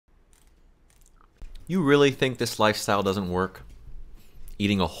You really think this lifestyle doesn't work?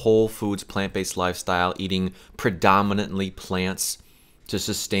 Eating a whole foods, plant-based lifestyle, eating predominantly plants to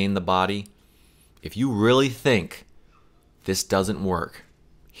sustain the body? If you really think this doesn't work,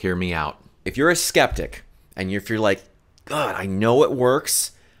 hear me out. If you're a skeptic and if you're like, God, I know it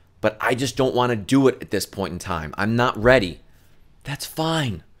works, but I just don't want to do it at this point in time. I'm not ready. That's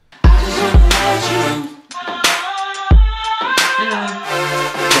fine.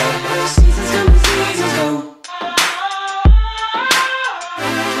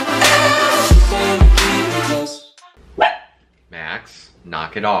 Max,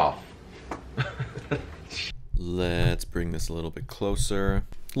 knock it off. Let's bring this a little bit closer.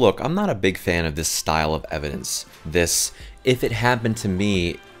 Look, I'm not a big fan of this style of evidence. This, if it happened to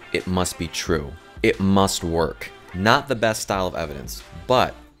me, it must be true. It must work. Not the best style of evidence,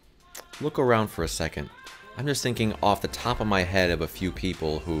 but look around for a second. I'm just thinking off the top of my head of a few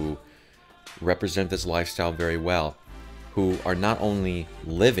people who represent this lifestyle very well, who are not only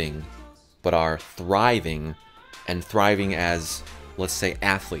living, but are thriving, and thriving as, let's say,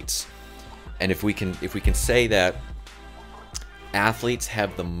 athletes. And if we can say that athletes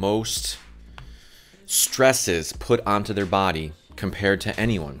have the most stresses put onto their body compared to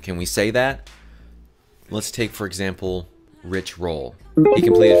anyone, can we say that? Let's take, for example, Rich Roll. He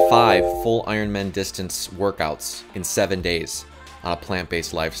completed 5 full Ironman distance workouts in 7 days on a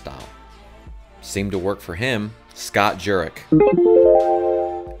plant-based lifestyle. Seemed to work for him. Scott Jurek,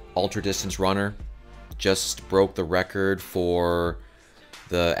 ultra distance runner, just broke the record for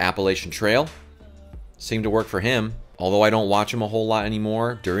the Appalachian Trail. Seemed to work for him. Although I don't watch him a whole lot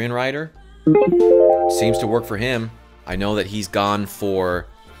anymore, Durian Rider seems to work for him. I know that he's gone for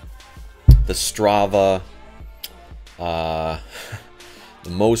the Strava, the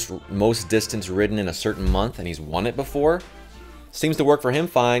most distance ridden in a certain month, and he's won it before. Seems to work for him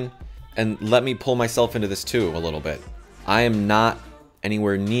fine. And let me pull myself into this too a little bit. I am not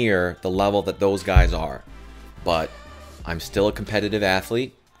anywhere near the level that those guys are, but I'm still a competitive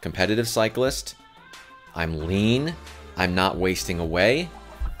athlete, competitive cyclist. I'm lean. I'm not wasting away.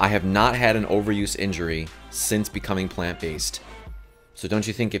 I have not had an overuse injury since becoming plant-based. So don't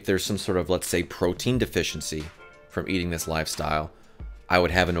you think if there's some sort of, let's say, protein deficiency from eating this lifestyle, I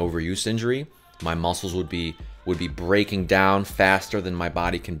would have an overuse injury? My muscles would be breaking down faster than my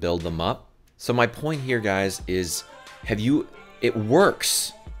body can build them up. So my point here, guys, is it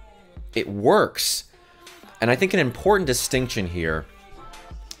works. It works. And I think an important distinction here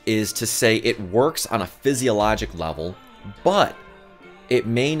is to say it works on a physiologic level, but it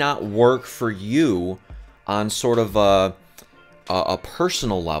may not work for you on sort of a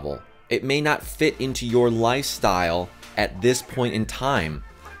personal level. It may not fit into your lifestyle at this point in time,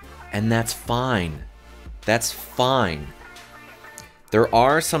 and that's fine. That's fine. There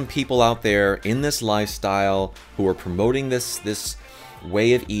are some people out there in this lifestyle who are promoting this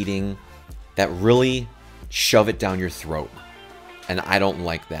way of eating that really shove it down your throat. And I don't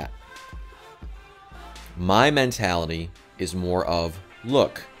like that. My mentality is more of,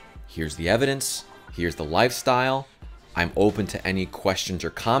 look, here's the evidence, here's the lifestyle, I'm open to any questions or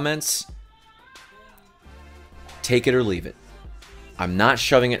comments. Take it or leave it. I'm not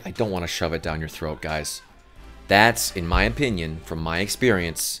shoving it. I don't want to shove it down your throat, guys. That's, in my opinion, from my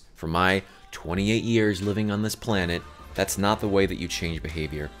experience, from my 28 years living on this planet, that's not the way that you change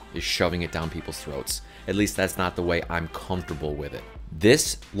behavior, is shoving it down people's throats. At least that's not the way I'm comfortable with it.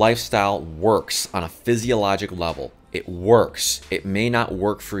 This lifestyle works on a physiologic level. It works. It may not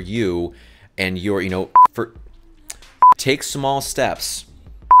work for you, and you're, take small steps.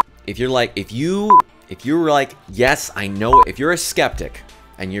 If you're like, if you're like, yes, I know it. If you're a skeptic,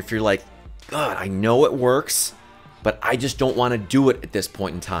 and if you're like, God, I know it works, but I just don't want to do it at this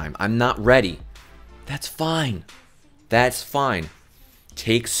point in time. I'm not ready. That's fine. That's fine.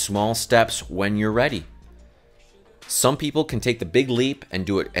 Take small steps when you're ready. Some people can take the big leap and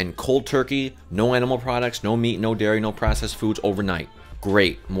do it and cold turkey, no animal products, no meat, no dairy, no processed foods overnight.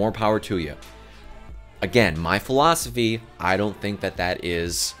 Great. More power to you. Again, my philosophy, I don't think that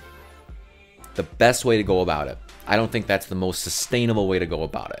is the best way to go about it. I don't think that's the most sustainable way to go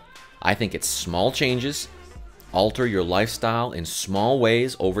about it. I think it's small changes, alter your lifestyle in small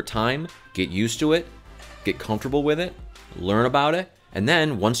ways over time, get used to it, get comfortable with it, learn about it, and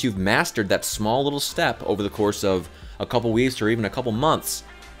then once you've mastered that small little step over the course of a couple weeks or even a couple months,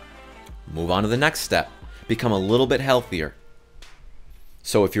 move on to the next step. Become a little bit healthier.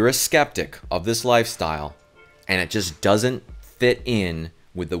 So if you're a skeptic of this lifestyle and it just doesn't fit in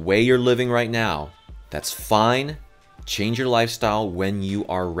with the way you're living right now, that's fine. Change your lifestyle when you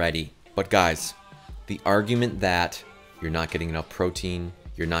are ready. But guys, the argument that you're not getting enough protein,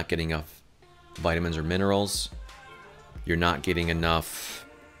 you're not getting vitamins or minerals. You're not getting enough,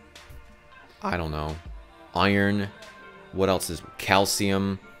 I don't know, iron. What else is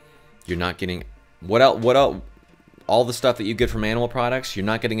calcium? You're not getting, what else? All the stuff that you get from animal products, you're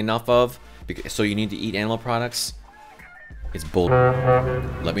not getting enough of, so you need to eat animal products. It's bull.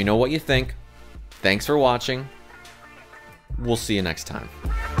 Let me know what you think. Thanks for watching. We'll see you next time.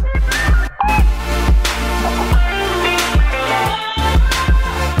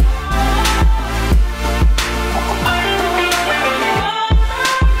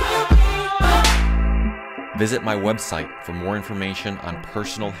 Visit my website for more information on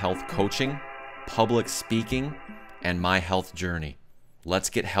personal health coaching, public speaking, and my health journey.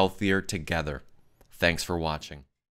 Let's get healthier together. Thanks for watching.